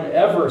first time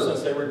ever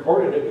since they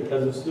recorded it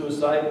because of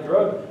suicide and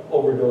drug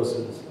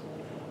overdoses.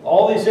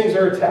 All these things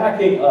are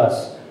attacking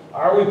us.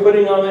 Are we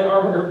putting on the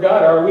armor of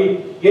God? Are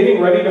we getting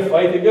ready to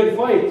fight the good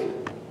fight?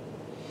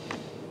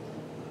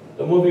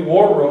 The movie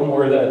War Room,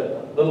 where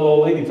that little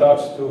old lady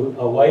talks to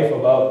a wife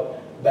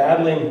about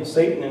battling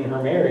Satan in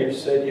her marriage,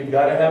 said you've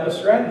got to have a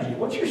strategy.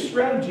 What's your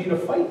strategy to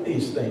fight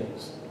these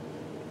things?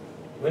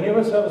 Do any of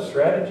us have a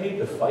strategy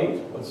to fight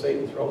what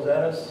Satan throws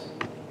at us?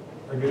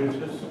 Or do you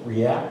just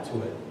react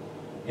to it?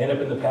 End up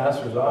in the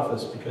pastor's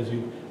office because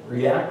you're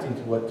reacting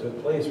to what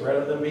took place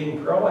rather than being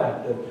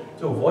proactive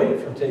to avoid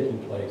it from taking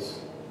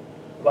place.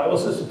 The Bible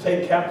says to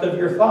take captive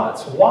your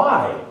thoughts.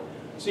 Why?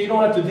 So you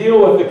don't have to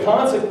deal with the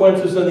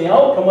consequences and the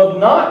outcome of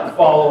not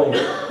following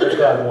what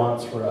God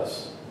wants for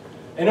us.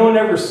 Anyone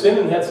ever sinned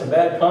and had some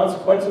bad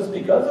consequences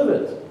because of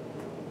it?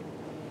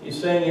 He's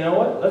saying, you know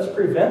what? Let's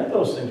prevent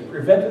those things.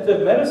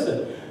 Preventative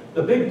medicine.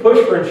 The big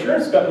push for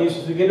insurance companies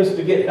is to get us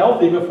to get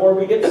healthy before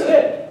we get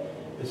sick.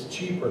 It's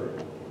cheaper.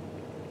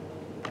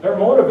 They're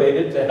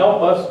motivated to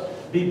help us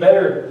be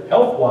better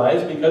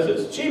health-wise because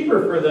it's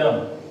cheaper for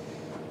them.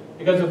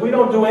 Because if we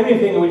don't do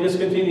anything and we just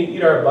continue to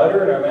eat our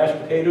butter and our mashed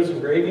potatoes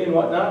and gravy and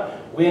whatnot,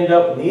 we end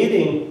up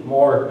needing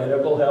more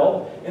medical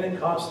help and it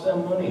costs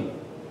them money.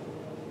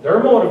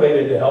 They're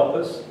motivated to help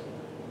us,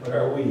 but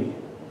are we?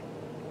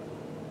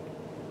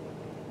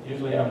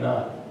 Usually I'm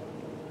not.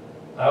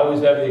 I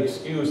always have the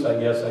excuse, I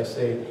guess, I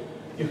say,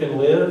 you can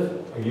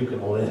live or you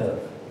can live.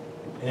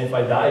 And if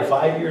I die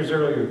 5 years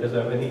earlier because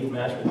I've been eating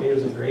mashed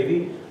potatoes and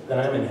gravy, then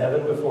I'm in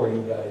heaven before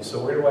you guys.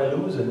 So where do I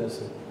lose in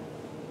this?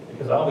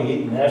 Because I'll be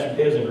eating mashed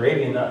potatoes and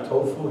gravy and not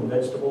tofu and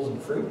vegetables and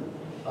fruit.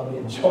 I'll be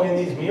enjoying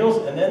these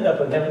meals and end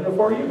up in heaven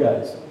before you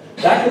guys.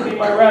 That could be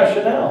my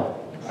rationale.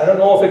 I don't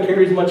know if it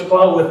carries much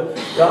clout with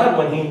God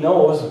when He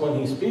knows, when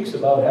He speaks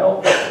about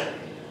health.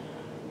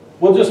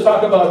 We'll just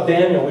talk about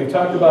Daniel. We've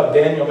talked about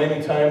Daniel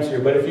many times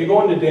here, but if you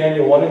go into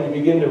Daniel 1 and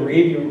you begin to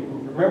read, you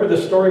remember the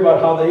story about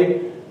how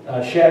they,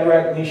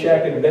 Shadrach,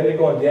 Meshach, and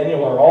Abednego and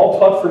Daniel are all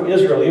plucked from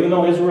Israel, even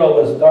though Israel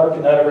was dark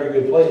and not a very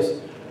good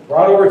place,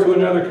 brought over to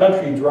another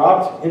country,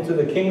 dropped into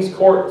the king's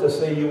court to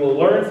say, you will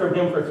learn from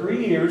him for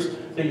 3 years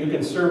that you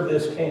can serve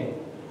this king.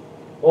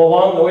 Well,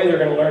 along the way, they're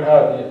going to learn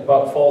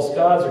about false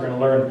gods. They're going to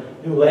learn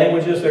new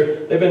languages.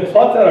 They've been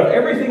plucked out of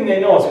everything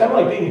they know. It's kind of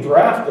like being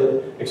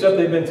drafted, except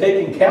they've been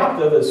taken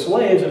captive as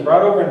slaves and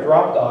brought over and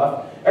dropped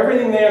off.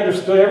 Everything they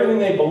understood, everything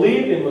they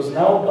believed in was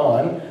now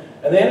gone.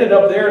 And they ended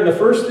up there, and the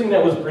first thing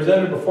that was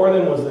presented before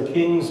them was the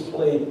king's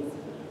plate,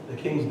 the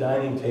king's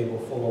dining table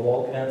full of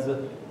all kinds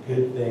of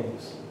good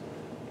things.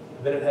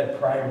 I bet it had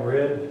prime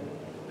rib,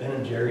 Ben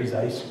and Jerry's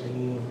ice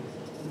cream,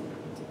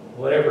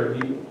 whatever.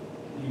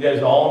 You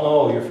guys all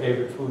know your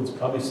favorite food's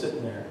probably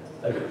sitting there.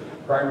 Like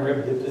prime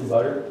rib dipped in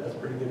butter, that's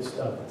pretty good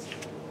stuff.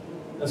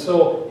 And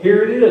so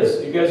here it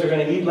is. You guys are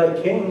going to eat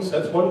like kings.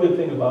 That's one good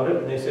thing about it.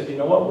 And they said, you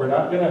know what? We're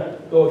not going to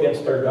go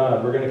against our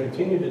God. We're going to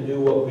continue to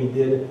do what we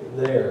did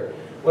there.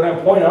 What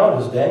I'm pointing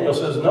out is Daniel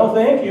says, no,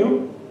 thank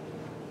you.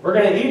 We're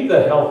going to eat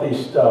the healthy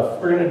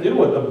stuff. We're going to do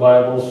what the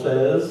Bible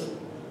says.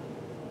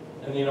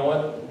 And you know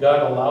what?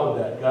 God allowed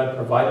that. God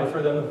provided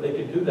for them that they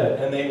could do that.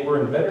 And they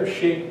were in better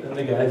shape than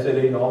the guys that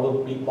ate all the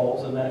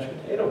meatballs and mashed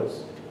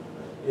potatoes.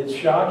 It's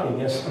shocking,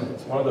 isn't it?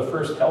 It's one of the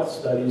first health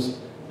studies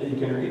that you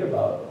can read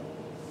about.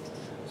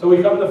 So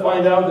we come to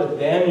find out that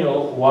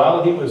Daniel,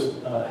 while he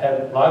had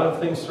a lot of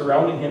things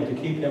surrounding him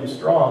to keep him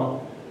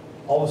strong,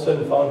 all of a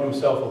sudden found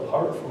himself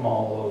apart from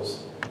all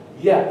those.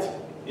 Yet,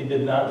 he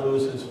did not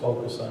lose his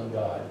focus on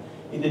God.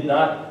 He did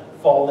not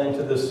fall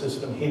into the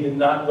system. He did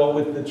not go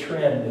with the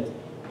trend.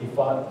 He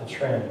fought the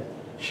trend.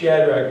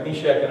 Shadrach,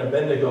 Meshach, and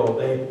Abednego,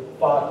 they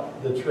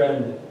fought the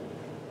trend.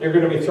 They're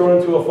going to be thrown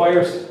into a fire,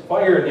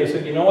 and they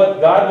said, you know what?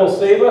 God will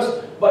save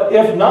us, but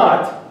if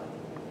not,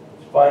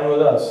 it's fine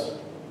with us.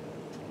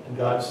 And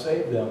God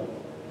saved them.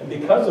 And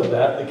because of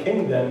that, the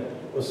king then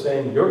was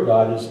saying, your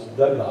God is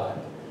the God.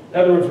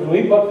 In other words, when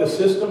we buck the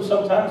system,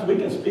 sometimes we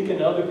can speak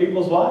into other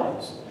people's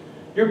lives.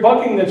 You're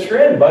bucking the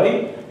trend,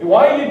 buddy.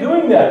 Why are you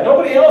doing that?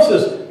 Nobody else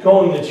is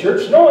going to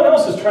church. No one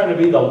else is trying to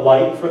be the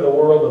light for the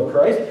world of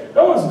Christ.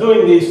 No one's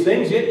doing these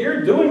things, yet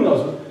you're doing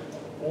those.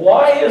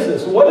 Why is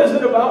this? What is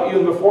it about you?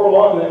 And before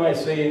long, they might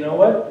say, you know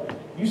what?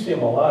 You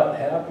seem a lot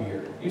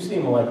happier. You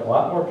seem like a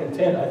lot more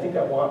content. I think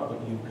I want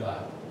what you've got.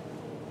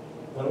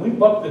 When we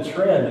buck the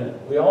trend,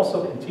 we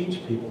also can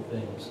teach people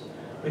things.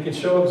 We can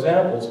show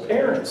examples.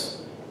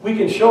 Parents, we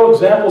can show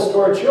examples to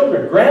our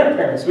children.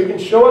 Grandparents, we can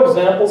show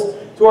examples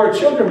to our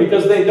children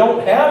because they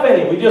don't have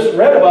any. We just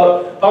read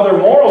about how their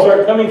morals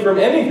aren't coming from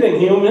anything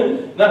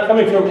human, not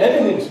coming from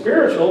anything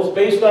spiritual. It's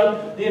based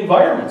on the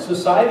environment,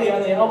 society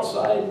on the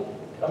outside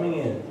coming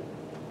in.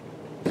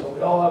 So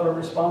we all have a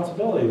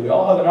responsibility. We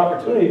all have an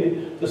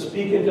opportunity to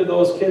speak into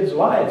those kids'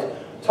 lives.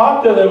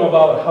 Talk to them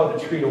about how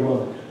to treat a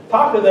woman.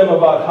 Talk to them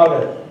about how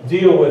to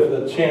deal with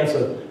the chance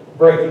of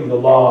breaking the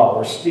law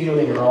or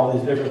stealing or all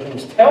these different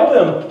things. Tell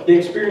them the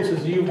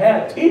experiences you've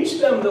had. Teach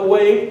them the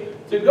way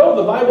to go.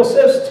 The Bible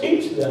says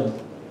teach them,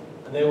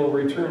 and they will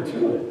return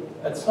to it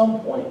at some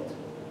point.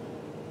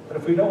 But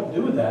if we don't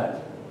do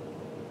that,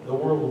 the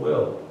world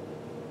will.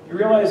 You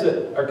realize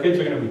that our kids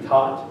are going to be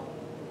taught?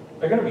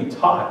 They're going to be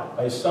taught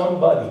by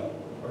somebody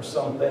or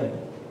something.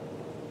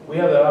 We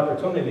have that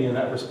opportunity and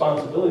that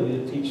responsibility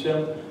to teach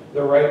them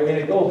the right way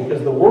to go,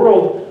 because the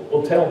world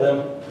will tell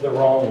them the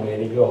wrong way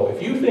to go.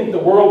 If you think the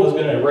world is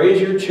going to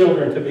raise your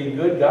children to be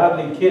good,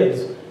 godly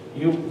kids,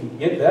 you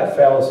get that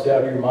fallacy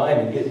out of your mind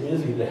and get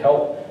busy to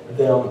help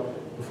them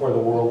before the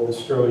world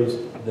destroys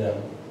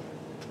them.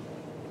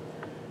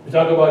 We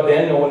talk about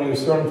Daniel when he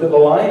was thrown into the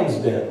lion's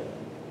den.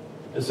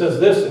 It says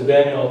this in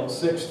Daniel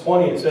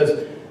 6:20. It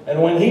says,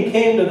 "And when he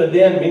came to the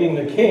den," meaning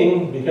the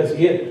king, because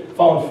he had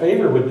found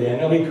favor with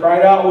Daniel, he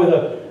cried out with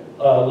a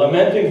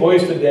lamenting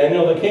voice to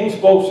Daniel. The king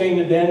spoke, saying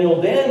to Daniel,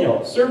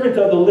 "Daniel, servant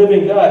of the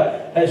living God,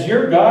 has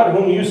your God,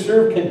 whom you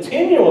serve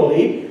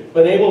continually,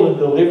 been able to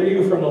deliver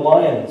you from the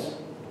lions?"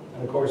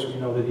 And of course we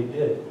know that he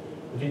did.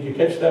 But did you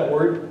catch that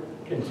word?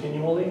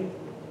 Continually?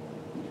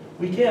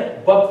 We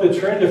can't buck the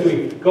trend if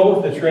we go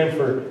with the trend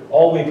for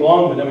all week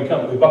long, but then we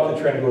buck the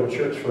trend and go to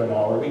church for an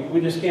hour.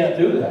 We just can't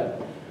do that.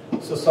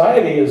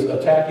 Society is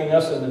attacking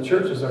us, and the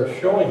churches are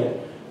showing it.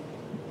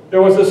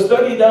 There was a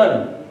study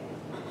done.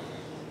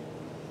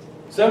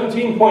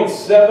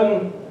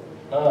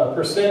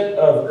 17.7%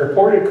 of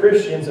reported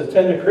Christians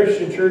attend a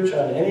Christian church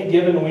on any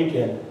given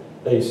weekend,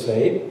 they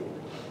say.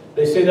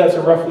 They say that's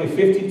a roughly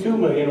 52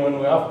 million when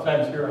we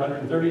oftentimes hear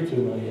 132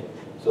 million.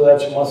 So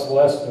that's much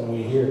less than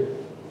we hear.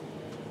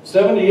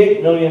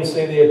 78 million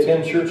say they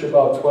attend church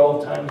about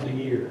 12 times a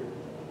year.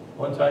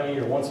 One time a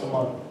year, once a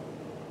month.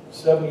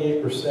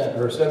 78%,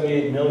 or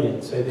 78 million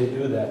say they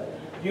do that.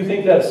 Do you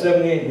think that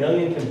 78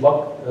 million can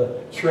buck the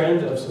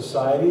trend of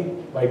society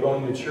by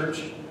going to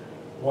church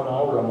 1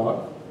 hour a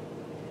month?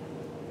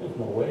 There's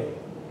no way.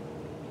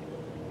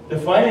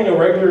 Defining a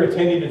regular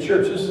attendee to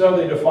church, this is how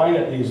they define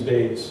it these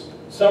days.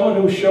 Someone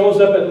who shows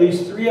up at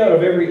least 3 out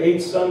of every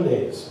 8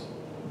 Sundays.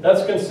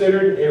 That's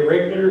considered a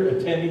regular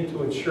attendee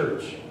to a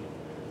church.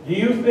 Do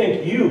you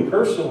think you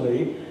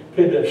personally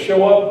could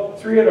show up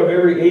 3 out of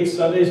every 8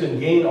 Sundays and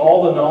gain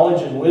all the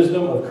knowledge and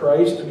wisdom of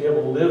Christ to be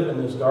able to live in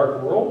this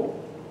dark world?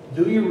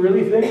 Do you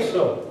really think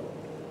so?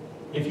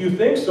 If you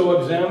think so,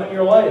 examine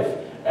your life.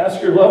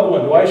 Ask your loved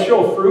one, do I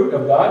show fruit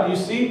of God? Do you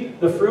see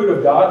the fruit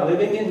of God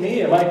living in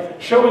me? Am I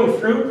showing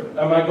fruit?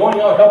 Am I going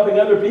out helping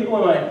other people?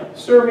 Am I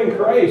serving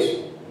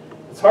Christ?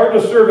 It's hard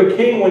to serve a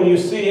king when you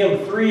see him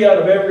 3 out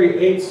of every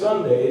 8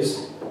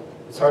 Sundays.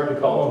 It's hard to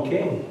call him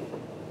king.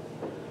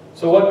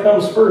 So what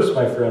comes first,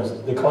 my friends?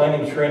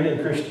 Declining trend in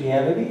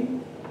Christianity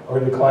or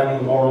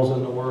declining morals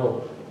in the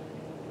world?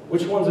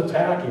 Which one's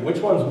attacking? Which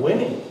one's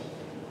winning?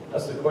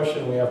 That's the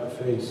question we have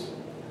to face.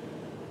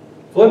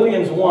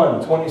 Philippians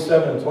 1,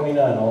 27 and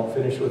 29. I'll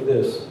finish with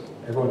this.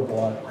 Everyone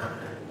applaud.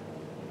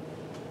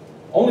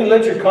 "Only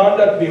let your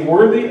conduct be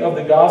worthy of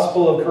the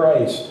gospel of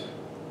Christ."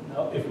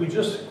 Now, if we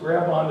just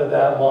grab onto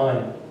that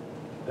line,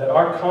 that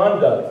our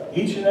conduct,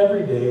 each and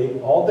every day,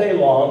 all day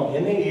long,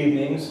 in the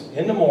evenings,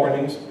 in the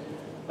mornings,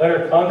 let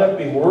our conduct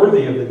be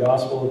worthy of the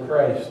gospel of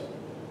Christ,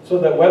 so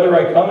that whether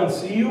I come and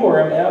see you or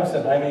am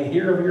absent, I may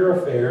hear of your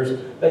affairs,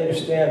 that you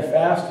stand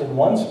fast in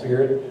one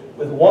spirit,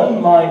 with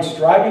one mind,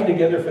 striving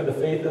together for the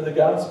faith of the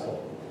gospel,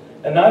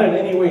 and not in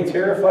any way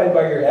terrified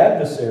by your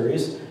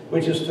adversaries,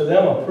 which is to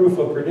them a proof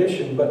of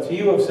perdition, but to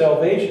you of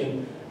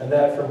salvation, and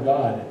that from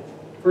God.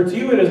 For to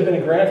you it has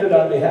been granted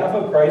on behalf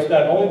of Christ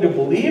not only to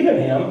believe in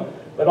him,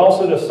 but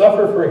also to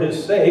suffer for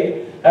his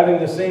sake, having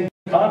the same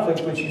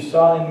conflict which you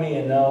saw in me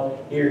and now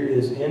here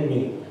is in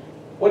me.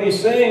 What he's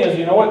saying is,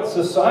 you know what,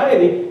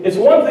 society, it's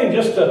one thing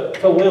just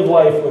to live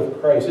life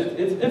with Christ.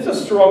 It's a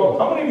struggle.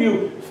 How many of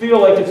you feel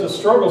like it's a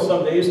struggle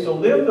some days to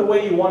live the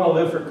way you want to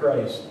live for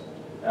Christ?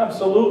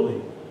 Absolutely.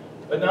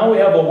 But now we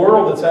have a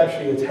world that's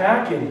actually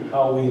attacking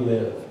how we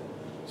live.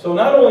 So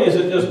not only is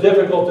it just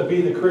difficult to be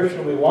the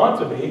Christian we want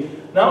to be,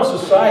 now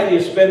society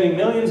is spending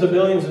millions of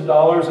billions of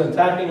dollars and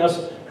attacking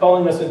us,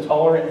 calling us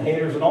intolerant and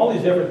haters and all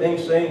these different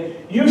things, saying,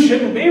 you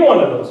shouldn't be one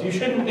of those, you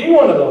shouldn't be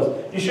one of those,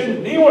 you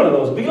shouldn't be one of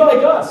those, be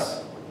like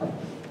us. Well,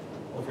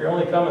 if you're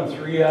only coming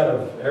 3 out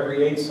of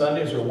every 8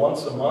 Sundays or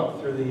once a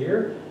month through the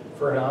year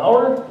for an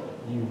hour,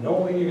 you know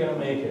where you're going to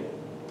make it.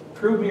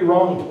 Prove me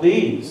wrong,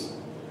 please,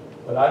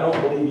 but I don't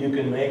believe you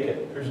can make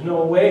it. There's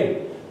no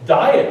way.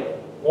 Diet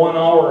 1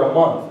 hour a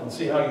month and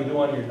see how you do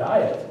on your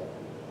diet.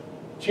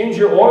 Change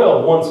your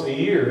oil once a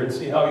year and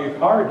see how your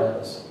car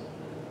does.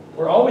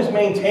 We're always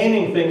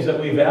maintaining things that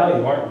we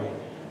value, aren't we?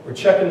 We're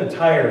checking the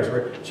tires,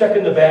 we're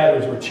checking the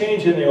batteries, we're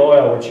changing the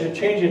oil, we're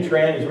changing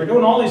trannies. We're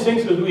doing all these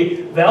things because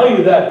we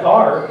value that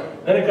car.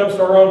 Then it comes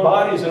to our own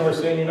bodies and we're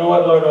saying, you know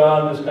what, Lord,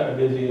 I'm just kind of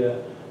busy.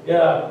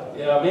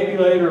 Yeah, maybe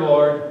later,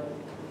 Lord.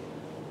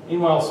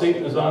 Meanwhile,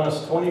 Satan is on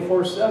us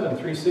 24/7,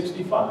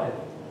 365.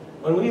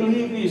 When we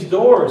leave these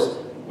doors,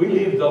 we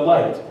leave the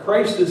light.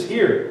 Christ is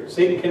here.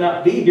 Satan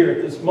cannot be here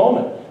at this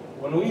moment.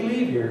 When we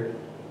leave here,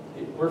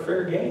 we're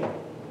fair game.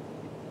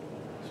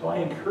 So I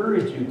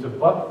encourage you to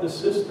buck the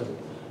system,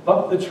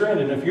 buck the trend.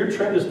 And if your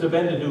trend is to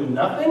been to do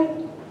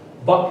nothing,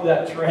 buck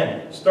that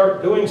trend.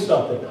 Start doing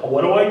something.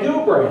 What do I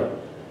do, Brian?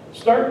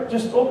 Start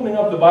just opening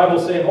up the Bible,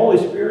 saying, Holy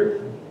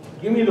Spirit,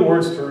 give me the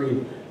words to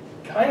read.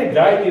 Kind of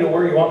guide me to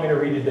where you want me to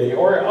read today.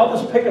 Or I'll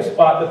just pick a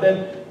spot, but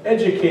then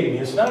educate me.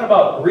 It's not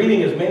about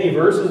reading as many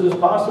verses as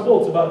possible.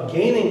 It's about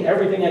gaining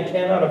everything I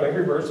can out of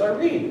every verse I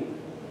read.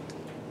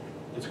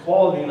 It's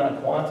quality,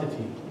 not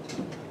quantity.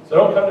 So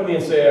don't come to me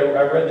and say,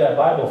 I read that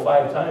Bible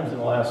 5 times in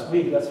the last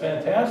week. That's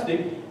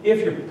fantastic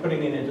if you're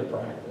putting it into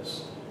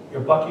practice.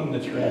 You're bucking the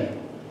trend.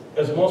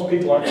 Because most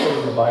people aren't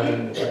putting the Bible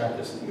into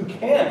practice. You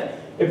can't.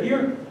 If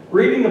you're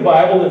reading the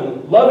Bible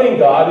and loving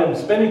God and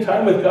spending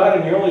time with God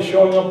and you're only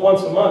showing up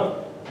once a month,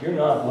 you're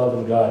not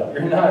loving God.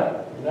 You're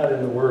not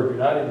in the Word. You're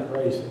not in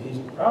Christ. And He's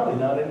probably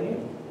not in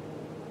you.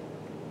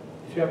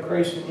 If you have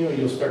Christ in you,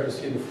 you'll start to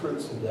see the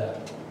fruits of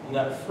that. And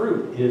that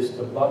fruit is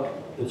to buck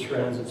the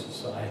trends of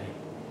society.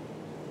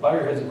 Bow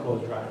your heads and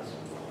close your eyes.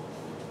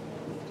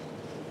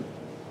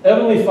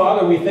 Heavenly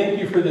Father, we thank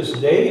you for this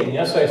day. And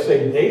yes, I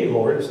say day,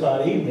 Lord. It's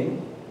not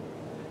evening.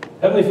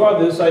 Heavenly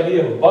Father, this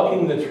idea of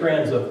bucking the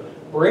trends, of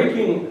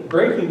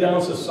breaking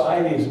down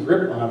society's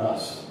grip on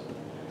us.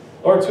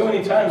 Lord, too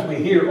many times we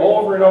hear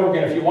over and over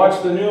again, if you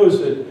watch the news,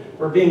 that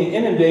we're being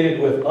inundated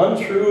with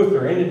untruth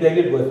or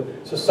inundated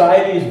with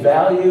society's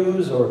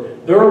values or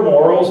their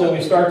morals, and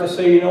we start to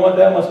say, you know what,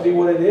 that must be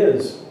what it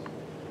is.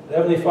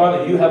 Heavenly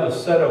Father, you have a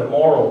set of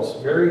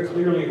morals very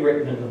clearly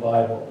written in the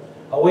Bible,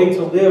 a way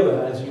to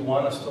live as you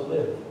want us to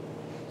live.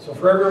 So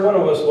for every one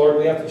of us, Lord,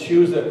 we have to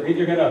choose that we're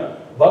either going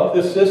to buck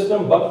the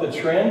system, buck the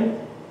trend,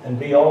 and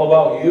be all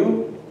about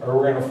you, or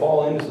we're going to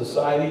fall into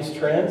society's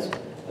trends,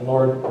 and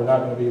Lord, we're not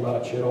going to be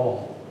about you at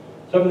all.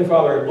 So Heavenly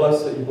Father, I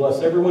bless that you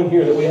bless everyone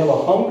here, that we have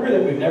a hunger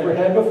that we've never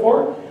had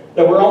before,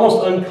 that we're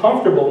almost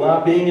uncomfortable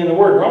not being in the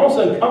Word. We're almost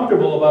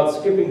uncomfortable about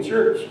skipping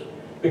church.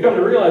 We come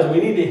to realize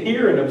we need to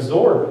hear and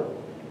absorb.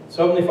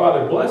 So Heavenly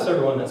Father, bless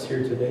everyone that's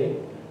here today.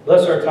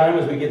 Bless our time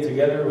as we get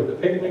together with the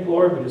picnic,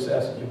 Lord. We just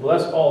ask that you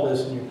bless all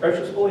this in your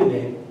precious holy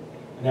name.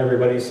 And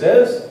everybody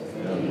says,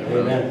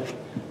 Amen.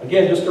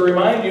 Again, just to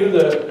remind you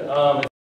that